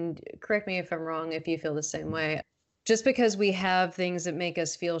and correct me if I'm wrong if you feel the same way, just because we have things that make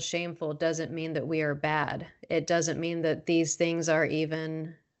us feel shameful doesn't mean that we are bad. It doesn't mean that these things are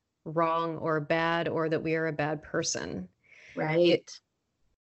even wrong or bad, or that we are a bad person. Right.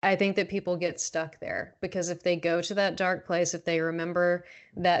 I think that people get stuck there, because if they go to that dark place, if they remember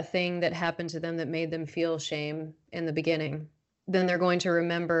that thing that happened to them that made them feel shame in the beginning, then they're going to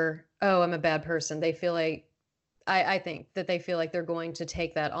remember, oh, I'm a bad person. They feel like, I think that they feel like they're going to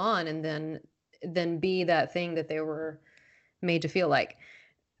take that on and then be that thing that they were made to feel like.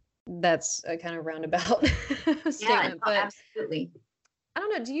 That's a kind of roundabout statement. But absolutely. I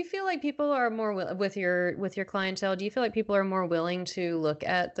don't know. Do you feel like people are more with your clientele? Do you feel like people are more willing to look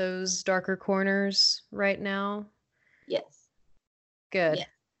at those darker corners right now? Yes. Good. Yes.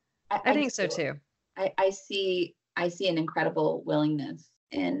 I think so too. I see an incredible willingness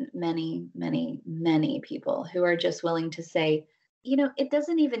in many, many, many people who are just willing to say, it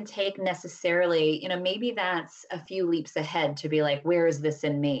doesn't even take necessarily, maybe that's a few leaps ahead to be like, where is this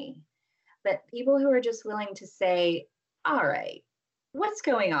in me? But people who are just willing to say, all right, what's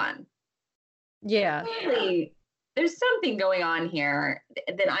going on? Yeah. Clearly, there's something going on here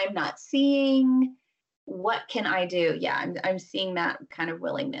that I'm not seeing. What can I do? Yeah, I'm seeing that kind of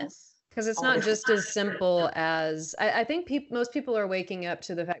willingness. Because it's not just as simple as, I think most people are waking up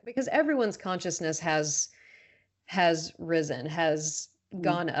to the fact, because everyone's consciousness has risen, has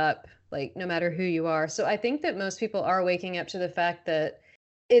gone up like no matter who you are. So I think that most people are waking up to the fact that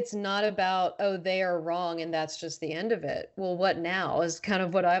it's not about, oh, they are wrong and that's just the end of it. Well, what now is kind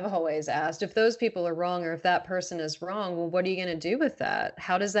of what I've always asked. If those people are wrong or if that person is wrong, well, what are you going to do with that?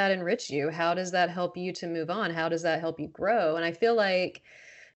 How does that enrich you? How does that help you to move on? How does that help you grow? And I feel like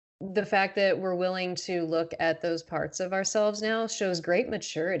the fact that we're willing to look at those parts of ourselves now shows great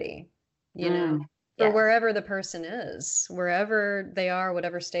maturity, you know, for Yes. wherever the person is, wherever they are,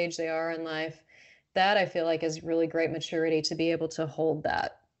 whatever stage they are in life. That I feel like is really great maturity to be able to hold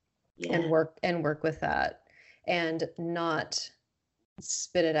that and work with that and not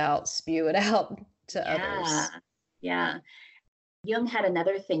spit it out, spew it out to others. Yeah. Jung had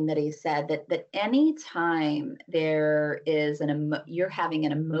another thing that he said that any time there is you're having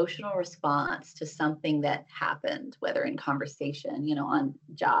an emotional response to something that happened, whether in conversation, on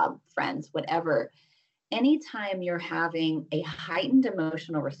job, friends, whatever, anytime you're having a heightened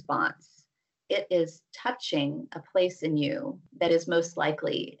emotional response, it is touching a place in you that is most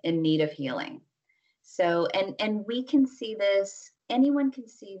likely in need of healing. So, and we can see this, anyone can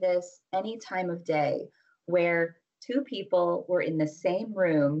see this any time of day where two people were in the same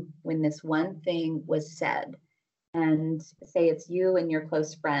room when this one thing was said. And say it's you and your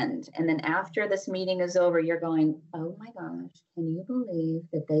close friend. And then after this meeting is over, you're going, oh my gosh, can you believe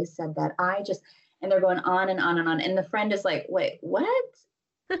that they said that? And they're going on and on and on. And the friend is like, wait, what?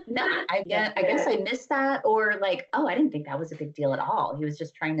 No, I guess I missed that. Or like, oh, I didn't think that was a big deal at all. He was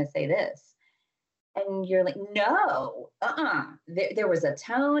just trying to say this. And you're like, no, there was a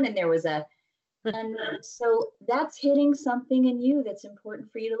tone and and so that's hitting something in you that's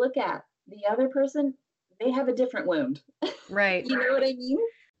important for you to look at. The other person, they have a different wound. Right. You know what I mean?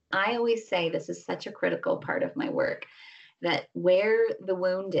 I always say this is such a critical part of my work, that where the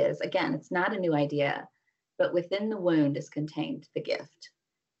wound is, again, it's not a new idea, but within the wound is contained the gift.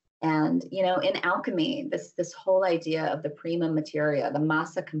 And, in alchemy, this whole idea of the prima materia, the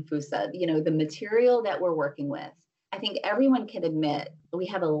massa confusa, the material that we're working with, I think everyone can admit we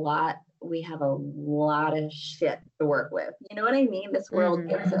have a lot of shit to work with. You know what I mean? This world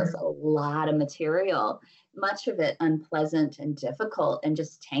gives us a lot of material, much of it unpleasant and difficult and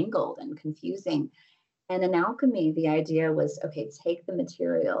just tangled and confusing. And in alchemy, the idea was, okay, take the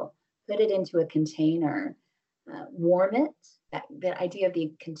material, put it into a container, warm it. That idea of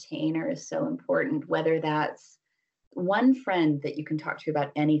the container is so important, whether that's one friend that you can talk to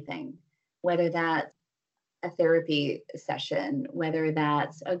about anything, whether that's a therapy session, whether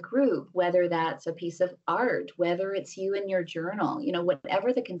that's a group, whether that's a piece of art, whether it's you in your journal,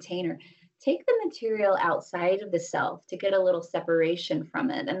 whatever the container, take the material outside of the self to get a little separation from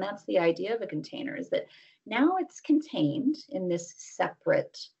it. And that's the idea of a container, is that now it's contained in this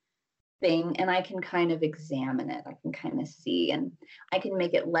separate thing, and I can kind of examine it. I can kind of see, and I can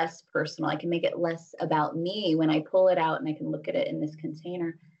make it less personal. I can make it less about me when I pull it out and I can look at it in this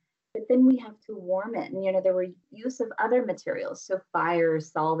container. But then we have to warm it. And, there were use of other materials. So fire,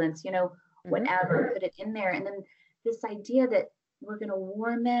 solvents, whatever, put it in there. And then this idea that we're going to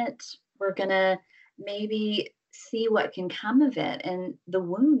warm it, we're going to maybe see what can come of it. And the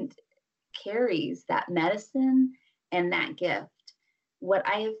wound carries that medicine and that gift. What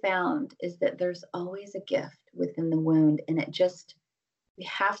I have found is that there's always a gift within the wound, and we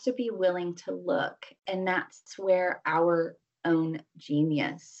have to be willing to look. And that's where our own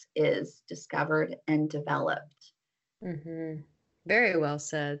genius is discovered and developed. Mm-hmm. Very well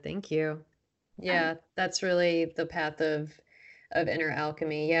said. Thank you. Yeah, that's really the path of inner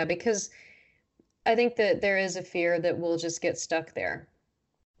alchemy. Yeah, because I think that there is a fear that we'll just get stuck there,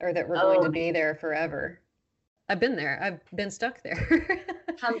 or that we're going to be there forever. I've been there. I've been stuck there.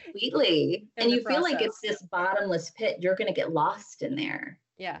 Completely. And you feel like it's this bottomless pit. You're going to get lost in there.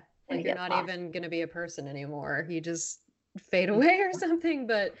 Yeah. Like you're not even going to be a person anymore. You just fade away or something.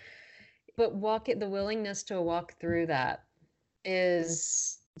 But the willingness to walk through that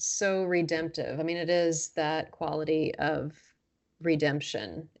is so redemptive. I mean, it is that quality of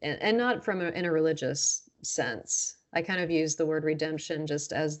redemption, and not in a religious sense. I kind of use the word redemption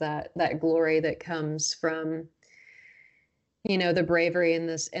just as that glory that comes from, the bravery and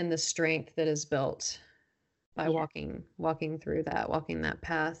the strength that is built by walking through that, walking that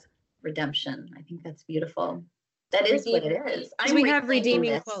path. Redemption. I think that's beautiful. That is what it is. We have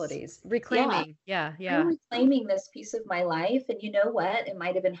redeeming qualities, reclaiming. Yeah. I'm reclaiming this piece of my life. And you know what? It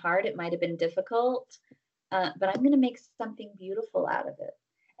might have been hard. It might have been difficult, but I'm going to make something beautiful out of it.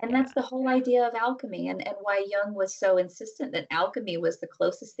 And that's the whole idea of alchemy, and why Jung was so insistent that alchemy was the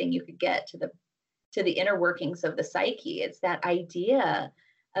closest thing you could get to the inner workings of the psyche. It's that idea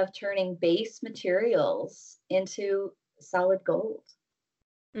of turning base materials into solid gold.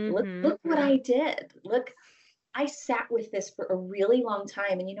 Look what I did. Look, I sat with this for a really long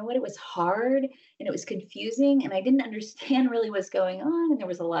time. And you know what? It was hard and it was confusing. And I didn't understand really what's going on. And there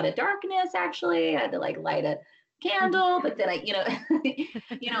was a lot of darkness, actually. I had to like light a candle, but then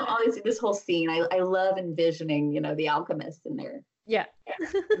always this whole scene. I love envisioning, the alchemists in Yeah.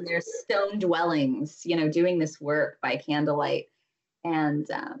 in their stone dwellings, doing this work by candlelight. And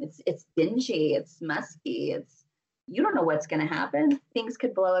it's dingy, it's musky, you don't know what's going to happen. Things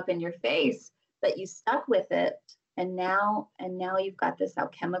could blow up in your face, but you stuck with it. And now you've got this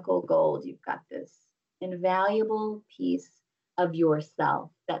alchemical gold. You've got this invaluable piece of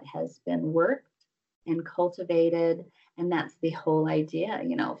yourself that has been worked and cultivated. And that's the whole idea,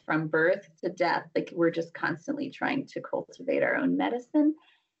 from birth to death. Like, we're just constantly trying to cultivate our own medicine.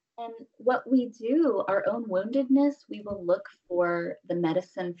 And what we do, our own woundedness, we will look for the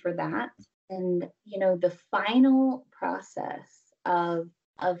medicine for that. And, the final process of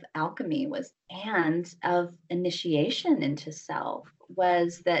alchemy and of initiation into self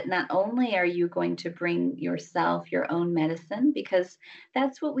was that not only are you going to bring yourself your own medicine, because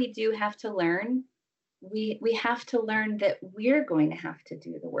that's what we do have to learn. We have to learn that we're going to have to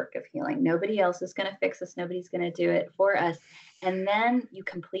do the work of healing. Nobody else is going to fix us. Nobody's going to do it for us. And then you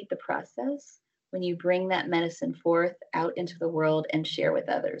complete the process when you bring that medicine forth out into the world and share with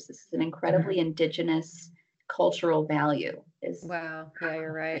others. This is an incredibly indigenous cultural value. Wow. Yeah,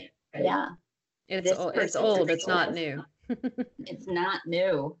 you're right. Yeah. It's old. It's not new. It's not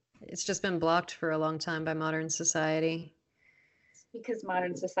new. It's just been blocked for a long time by modern society. It's because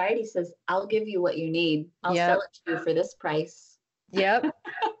modern society says, I'll give you what you need. I'll sell it to you for this price. Yep.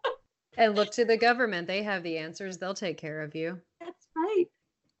 And look to the government. They have the answers. They'll take care of you. That's right.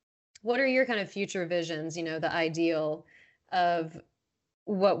 What are your kind of future visions, the ideal of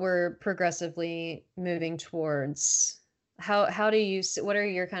what we're progressively moving towards? What are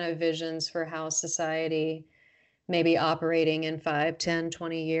your kind of visions for how society may be operating in 5, 10,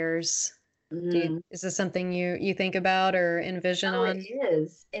 20 years? Is this something you think about or envision on?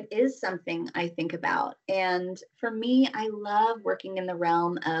 It is something I think about. And for me, I love working in the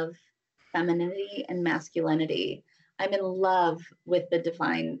realm of femininity and masculinity. I'm in love with the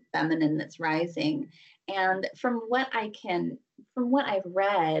divine feminine that's rising. And from what I've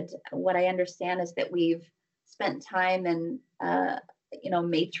read, what I understand is that we've spent time in,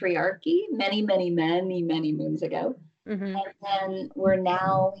 matriarchy many, many, many, many moons ago. And then we're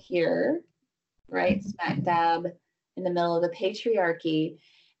now here, right, smack dab in the middle of the patriarchy.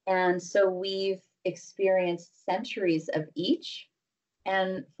 And so we've experienced centuries of each.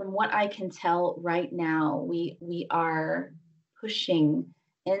 And from what I can tell right now, we are pushing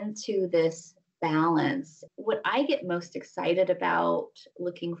into this balance. What I get most excited about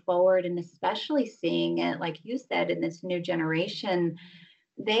looking forward, and especially seeing it, like you said, in this new generation,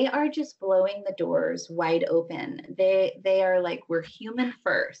 they are just blowing the doors wide open. They are like, we're human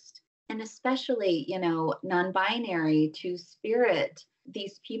first. And especially, non-binary, two-spirit,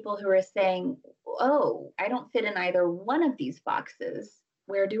 these people who are saying, oh, I don't fit in either one of these boxes.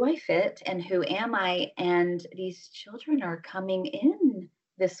 Where do I fit and who am I? And these children are coming in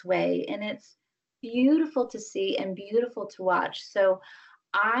this way. And it's beautiful to see and beautiful to watch. So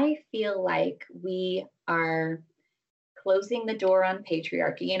I feel like we are closing the door on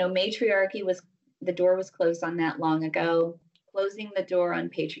patriarchy. Matriarchy the door was closed on that long ago. Closing the door on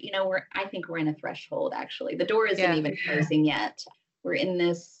patriarchy. I think we're in a threshold, actually. The door isn't even closing yet. We're in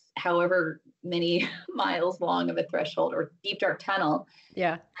this however many miles long of a threshold or deep dark tunnel.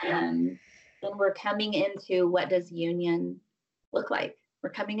 Yeah. And then we're coming into, what does union look like? We're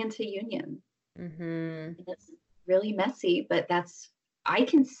coming into union. It's really messy, but I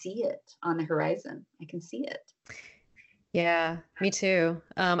can see it on the horizon. I can see it. Yeah, me too.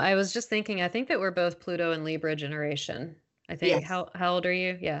 I was just thinking, I think that we're both Pluto and Libra generation. I think. Yes. How old are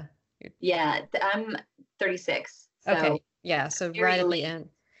you? Yeah. Yeah, I'm 36. So okay. Yeah. So right at the end.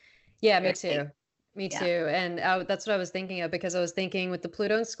 Yeah, me too. Me too. And that's what I was thinking of, because I was thinking with the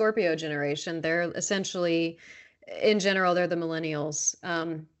Pluto and Scorpio generation, they're essentially, in general, they're the millennials,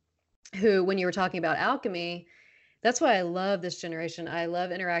 who, when you were talking about alchemy, that's why I love this generation. I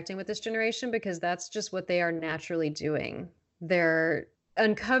love interacting with this generation because that's just what they are naturally doing. They're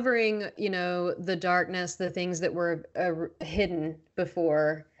uncovering, the darkness, the things that were hidden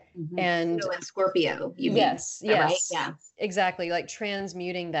before. And Scorpio, you mean? Yes, right? Yeah, exactly. Like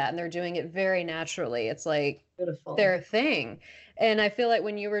transmuting that, and they're doing it very naturally. It's like beautiful, their thing. And I feel like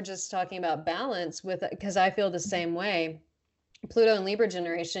when you were just talking about balance because I feel the same way. Pluto and Libra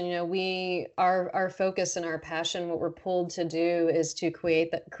generation, our focus and our passion, what we're pulled to do is to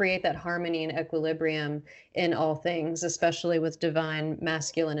create that harmony and equilibrium in all things, especially with divine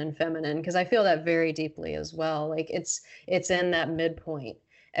masculine and feminine, because I feel that very deeply as well. Like it's in that midpoint.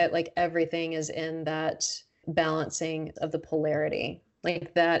 Like everything is in that balancing of the polarity.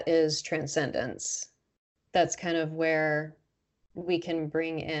 Like that is transcendence. That's kind of where we can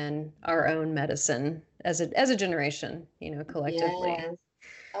bring in our own medicine as a generation, collectively. Yes.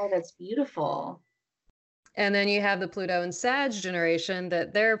 Oh, that's beautiful. And then you have the Pluto and Sag generation,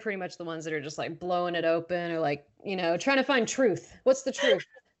 that they're pretty much the ones that are just like blowing it open, or like, trying to find truth. What's the truth?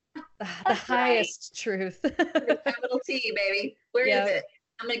 The highest truth. Capital T, baby. Where is it?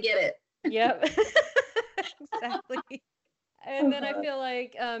 I'm gonna get it. Yep. Exactly. And then I feel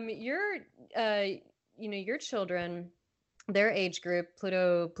like your children, their age group,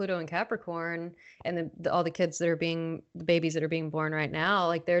 Pluto and Capricorn, and all the kids that are the babies that are being born right now,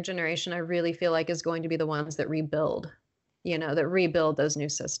 like their generation, I really feel like is going to be the ones that rebuild those new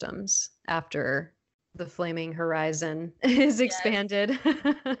systems after the flaming horizon is expanded.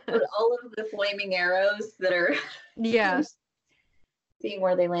 All of the flaming arrows that are seeing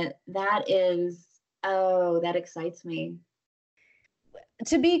where they land. That excites me.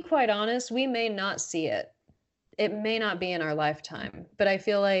 To be quite honest, we may not see it. It may not be in our lifetime, but I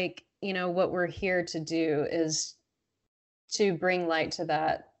feel like, what we're here to do is to bring light to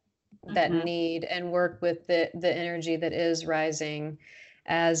that need, and work with the energy that is rising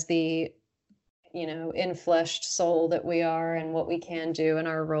as the, infleshed soul that we are, and what we can do in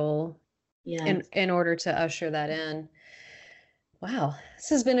our role in order to usher that in. Wow. This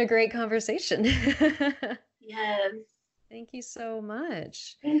has been a great conversation. Yes. Thank you so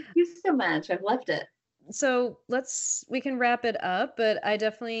much. Thank you so much. I've loved it. So we can wrap it up, but I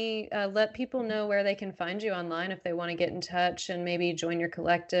definitely let people know where they can find you online if they want to get in touch and maybe join your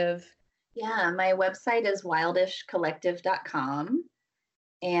collective. Yeah, my website is wildishcollective.com,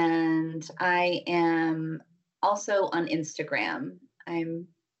 and I am also on Instagram. I'm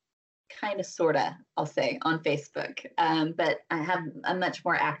kind of, sorta, I'll say, on Facebook, but I have a much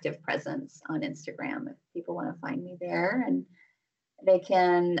more active presence on Instagram if people want to find me there, and they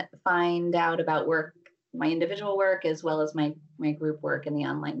can find out about my individual work, as well as my group work and the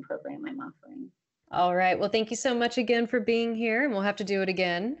online program I'm offering. All right. Well, thank you so much again for being here, and we'll have to do it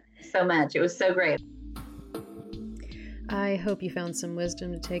again. So much. It was so great. I hope you found some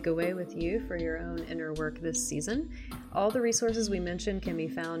wisdom to take away with you for your own inner work this season. All the resources we mentioned can be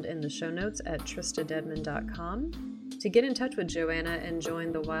found in the show notes at tristadedman.com. To get in touch with Joanna and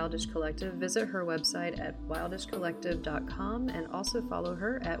join the Wildish Collective, visit her website at wildishcollective.com, and also follow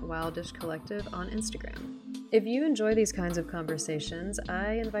her at Wildish Collective on Instagram. If you enjoy these kinds of conversations,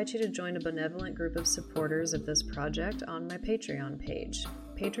 I invite you to join a benevolent group of supporters of this project on my Patreon page.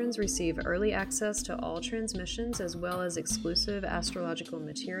 Patrons receive early access to all transmissions, as well as exclusive astrological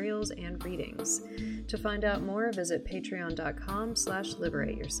materials and readings. To find out more, visit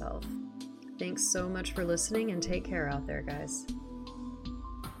patreon.com/liberateyourself. Thanks so much for listening, and take care out there, guys.